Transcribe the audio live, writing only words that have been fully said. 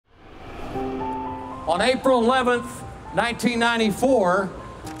On April 11th, 1994,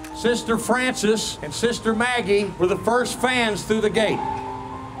 Sister Frances and Sister Maggie were the first fans through the gate.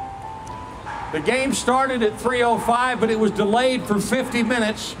 The game started at 3:05, but it was delayed for 50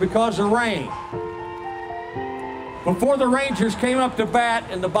 minutes because of rain. Before the Rangers came up to bat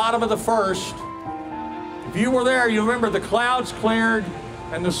in the bottom of the first, if you were there, you remember the clouds cleared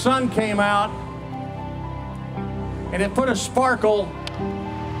and the sun came out, and it put a sparkle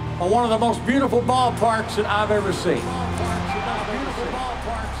on one of the most beautiful ballparks that I've ever seen.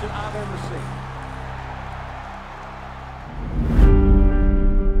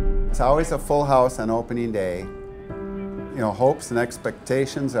 It's always a full house on opening day. You know, hopes and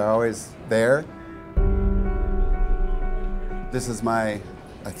expectations are always there. This is my,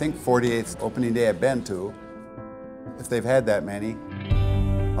 I think, 48th opening day I've been to, if they've had that many.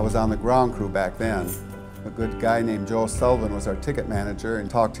 I was on the ground crew back then. A good guy named Joe Sullivan was our ticket manager, and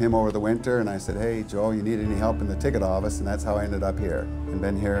talked to him over the winter, and I said, hey, Joe, you need any help in the ticket office? And that's how I ended up here, and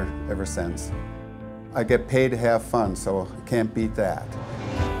been here ever since. I get paid to have fun, so I can't beat that.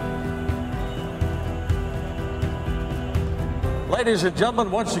 Ladies and gentlemen,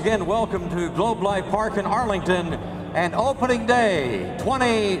 once again, welcome to Globe Life Park in Arlington and opening day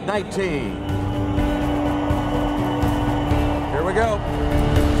 2019. Here we go.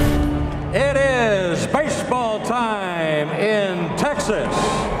 It is baseball time in Texas.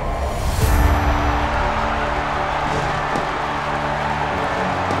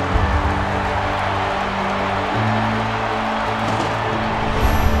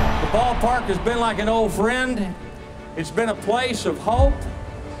 The ballpark has been like an old friend. It's been a place of hope,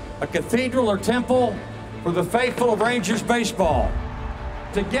 a cathedral or temple for the faithful of Rangers baseball.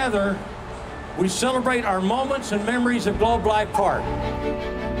 Together, we celebrate our moments and memories of Globe Life Park.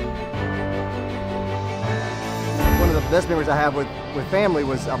 One of the best memories I have with family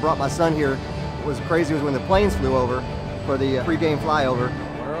was I brought my son here. What was crazy was when the planes flew over for the pregame flyover.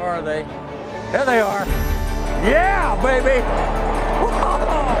 Where are they? There they are. Yeah, baby!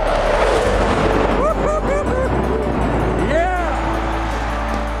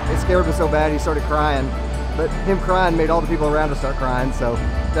 It scared him so bad he started crying, but him crying made all the people around us start crying, so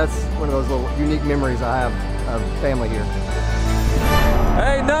that's one of those little unique memories I have of family here.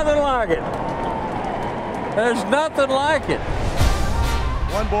 Ain't nothing like it. There's nothing like it.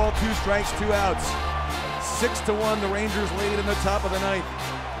 1 ball, 2 strikes, 2 outs. 6-1, the Rangers lead in the top of the 9th.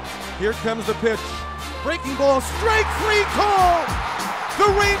 Here comes the pitch. Breaking ball, strike 3 call! The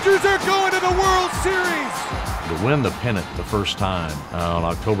Rangers are going to the World Series! To win the pennant the first time on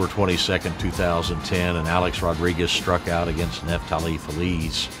October 22nd, 2010, and Alex Rodriguez struck out against Neftali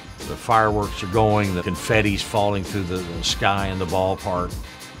Feliz. The fireworks are going, the confetti's falling through the sky in the ballpark.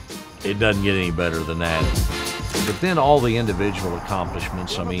 It doesn't get any better than that. But then all the individual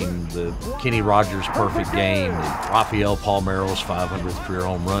accomplishments, I mean, the Kenny Rogers' perfect game, Rafael Palmeiro's 500th career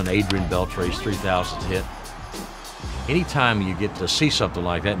home run, Adrian Beltre's 3,000th hit. Anytime you get to see something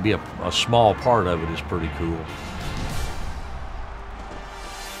like that and be a small part of it is pretty cool.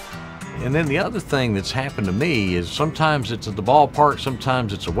 And then the other thing that's happened to me is sometimes it's at the ballpark,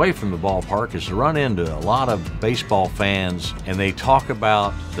 sometimes it's away from the ballpark, is to run into a lot of baseball fans and they talk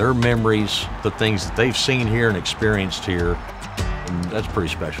about their memories, the things that they've seen here and experienced here, and that's pretty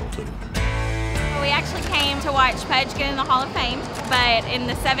special too. We actually came to watch Pudge get in the Hall of Fame, but in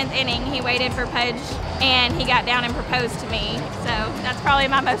the 7th inning he waited for Pudge and he got down and proposed to me, so that's probably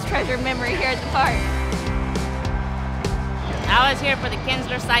my most treasured memory here at the park. I was here for the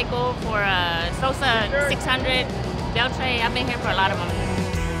Kinsler cycle, for Sosa 600, Beltre. I've been here for a lot of them.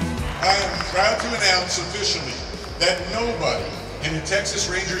 I am proud to announce officially that nobody in the Texas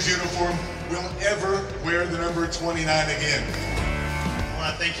Rangers uniform will ever wear the number 29 again. I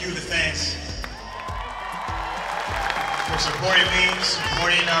want to thank you, the fans, for supporting me,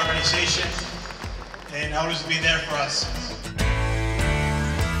 supporting our organization, and always being there for us.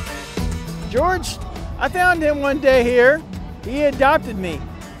 George, I found him one day here. He adopted me.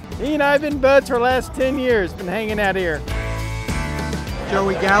 He and I have been buds for the last 10 years, been hanging out here.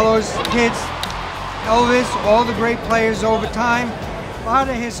 Joey Gallo's kids, Elvis, all the great players over time. A lot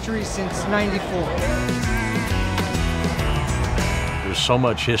of history since '94. There's so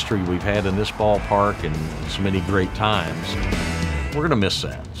much history we've had in this ballpark and so many great times. We're gonna miss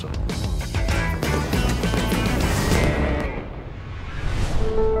that, so.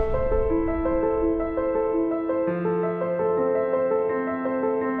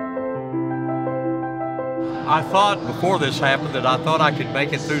 I thought before this happened that I thought I could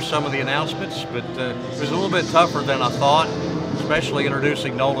make it through some of the announcements, but it was a little bit tougher than I thought, especially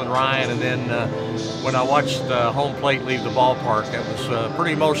introducing Nolan Ryan, and then when I watched home plate leave the ballpark, it was a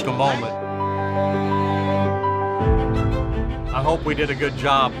pretty emotional moment. I hope we did a good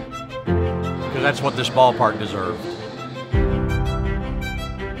job, because that's what this ballpark deserved.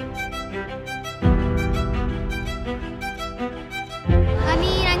 I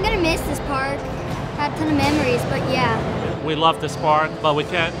mean, I'm gonna miss this park. Had a ton of memories, but yeah. We love this park, but we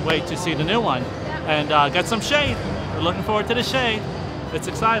can't wait to see the new one and get some shade. We're looking forward to the shade. It's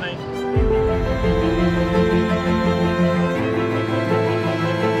exciting.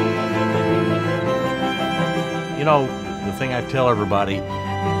 You know, the thing I tell everybody,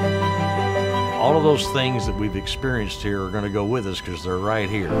 all of those things that we've experienced here are going to go with us because they're right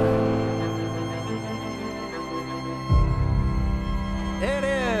here.